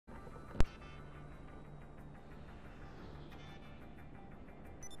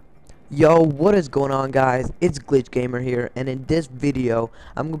Yo, what is going on, guys? It's Glitch Gamer here, and in this video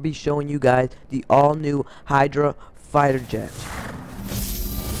I'm gonna be showing you guys the all new HYDRA fighter jet.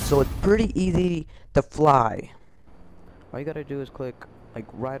 So it's pretty easy to fly. All you gotta do is click like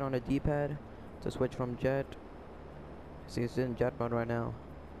right on the D-pad to switch from jet. See, it's in jet mode right now.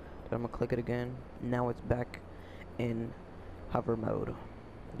 Then I'm gonna click it again. Now it's back in hover mode.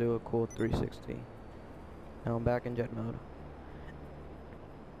 Do a cool 360. Now I'm back in jet mode.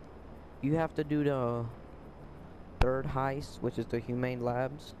 You have to do the third heist, which is the Humane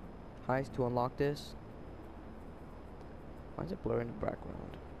Labs heist, to unlock this. Why is it blurring the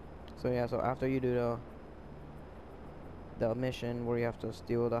background? So yeah, so after you do the mission where you have to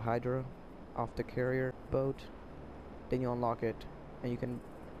steal the Hydra off the carrier boat, then you unlock it, and you can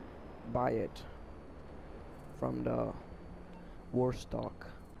buy it from the Warstock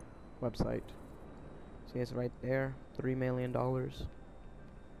website. See, it's right there, $3 million.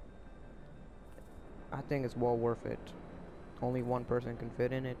 I think it's well worth it. Only one person can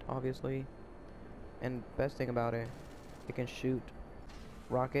fit in it, obviously. And best thing about it, it can shoot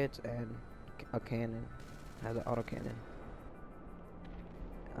rockets and a cannon. It has an autocannon.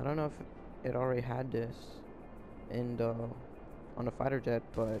 I don't know if it already had this in the on the fighter jet,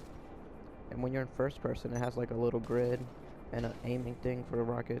 but and when you're in first person, it has like a little grid and an aiming thing for the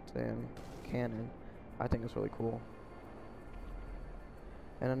rockets and cannon. I think it's really cool.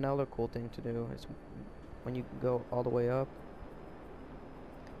 And another cool thing to do is when you go all the way up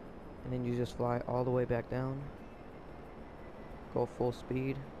and then you just fly all the way back down, go full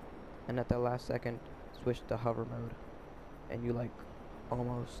speed, and at the last second switch to hover mode, and you like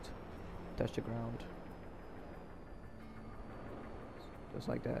almost touch the ground, just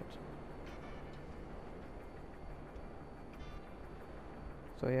like that.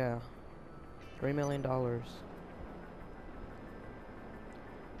 So yeah, $3 million.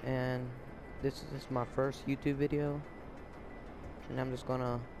 And this is my first YouTube video, and I'm just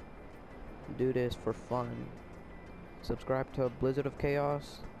gonna do this for fun. Subscribe to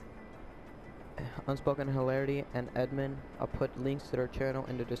BlizzardOfKaos, UnspokenHilarity, and Edmund. I'll put links to their channel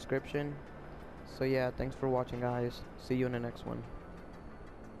in the description. So yeah, thanks for watching, guys. See you in the next one.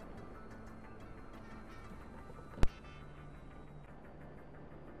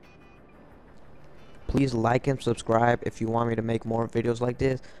 Please like and subscribe if you want me to make more videos like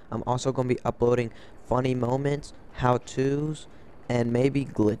this. I'm also going to be uploading funny moments, how-tos, and maybe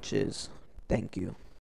glitches. Thank you.